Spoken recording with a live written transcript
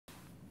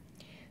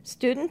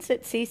Students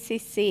at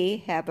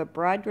CCC have a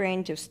broad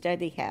range of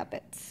study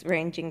habits,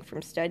 ranging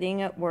from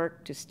studying at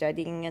work to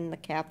studying in the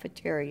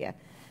cafeteria.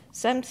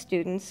 Some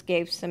students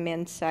gave some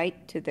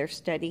insight to their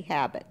study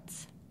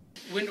habits.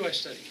 When do I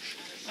study?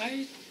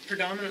 I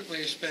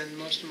predominantly spend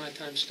most of my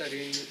time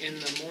studying in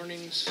the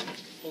mornings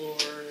or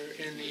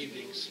in the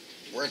evenings.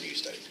 Where do you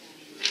study?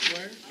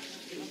 Where?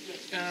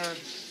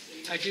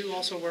 I do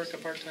also work a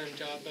part-time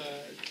job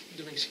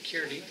doing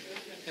security,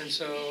 and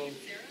so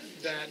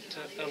that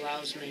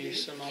allows me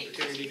some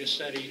opportunity to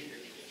study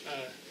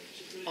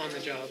on the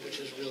job, which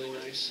is really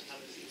nice.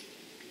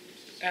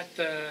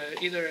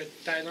 Either at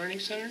Dye Learning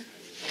Center,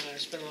 I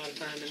spend a lot of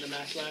time in the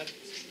math lab,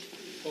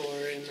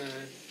 or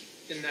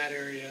in that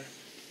area.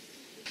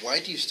 Why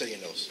do you study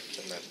in those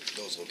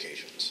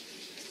locations?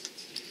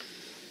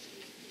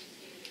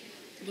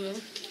 Well,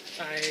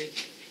 I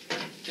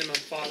am a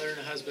father and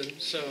a husband,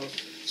 so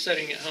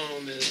studying at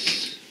home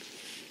is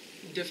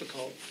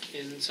difficult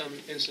in some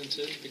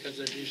instances because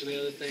there's usually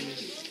other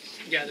things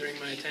gathering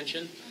my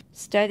attention.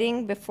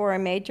 Studying before a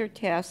major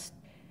test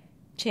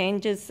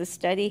changes the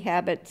study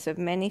habits of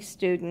many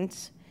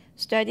students.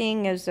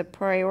 Studying is a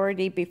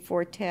priority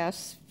before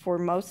tests for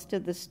most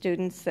of the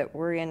students that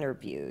were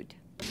interviewed.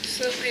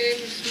 So my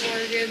name is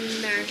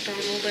Morgan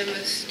MacDonald. I'm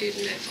a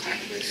student at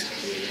Clackamas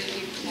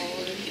Community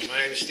College. My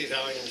name is Steve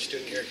Helling. I'm a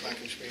student here at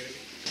Clackamas Community.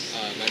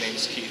 My name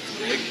is Keith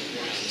Rigg.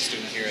 I'm a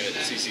student here at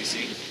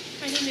CCC.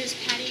 My name is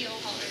Patty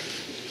O'Holler.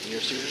 You're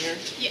a student here?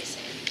 Yes,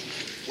 I am.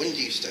 When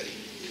do you study?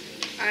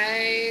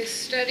 I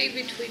study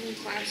between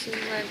classes.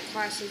 I have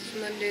classes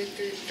Monday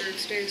through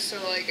Thursday, so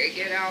I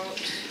get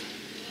out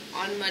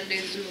on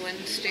Mondays and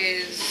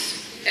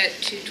Wednesdays at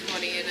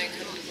 2:20, and I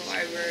come to the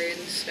library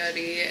and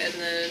study. And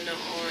then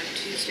on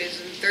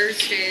Tuesdays and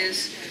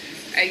Thursdays,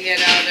 I get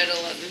out at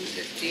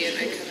 11:50 and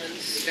I come and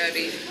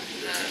study.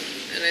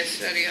 And I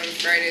study on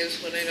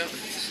Fridays when I don't have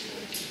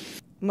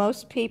school.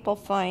 Most people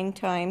find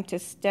time to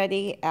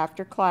study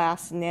after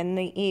class and in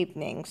the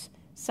evenings.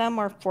 Some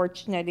are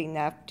fortunate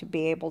enough to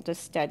be able to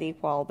study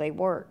while they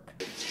work.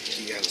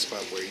 Do you have a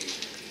spot where you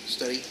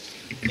study?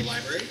 The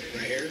library,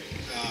 right here,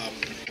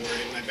 or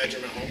in my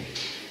bedroom at home.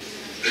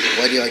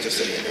 Why do you like to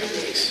study in that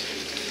place?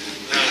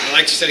 I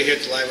like to study here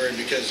at the library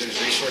because there's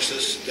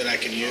resources that I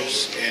can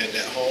use, and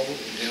at home,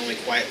 the only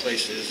quiet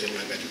place is in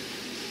my bedroom.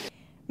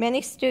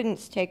 Many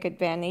students take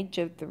advantage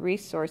of the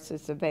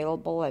resources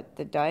available at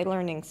the Dye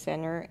Learning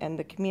Center and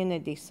the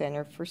Community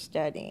Center for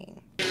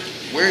studying.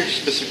 Where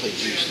specifically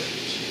do you study?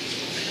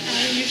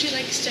 I usually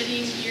like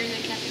studying here in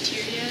the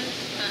cafeteria.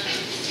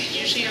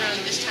 Usually around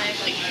this time,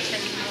 like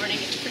 10 in the morning,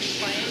 it's pretty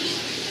quiet.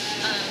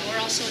 We're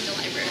also in the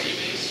library.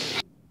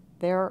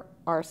 There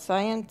are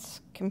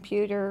science,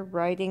 computer,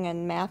 writing,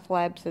 and math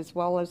labs, as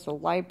well as a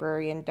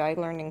library and Dye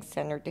Learning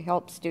Center to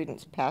help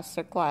students pass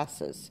their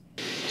classes.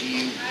 Do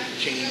you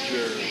change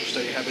your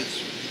study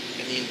habits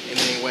in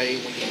any way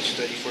when you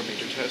study for a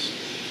major test?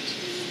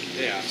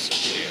 Yeah,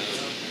 certainly.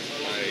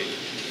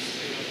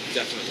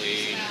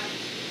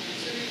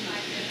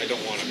 I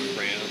don't want to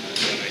cram, but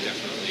I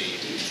definitely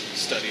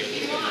study a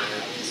little bit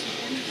more.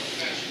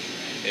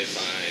 If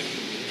I'm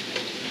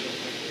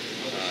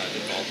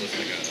involved with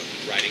like a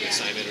writing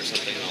assignment or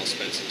something, I'll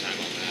spend some time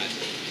on that.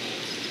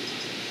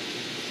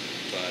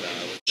 But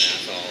with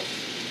math, I'll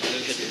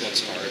hit the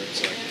books hard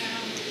so I can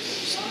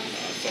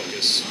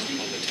focus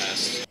on the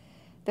test.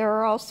 There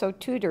are also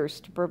tutors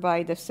to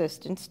provide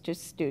assistance to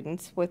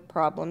students with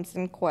problems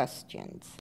and questions.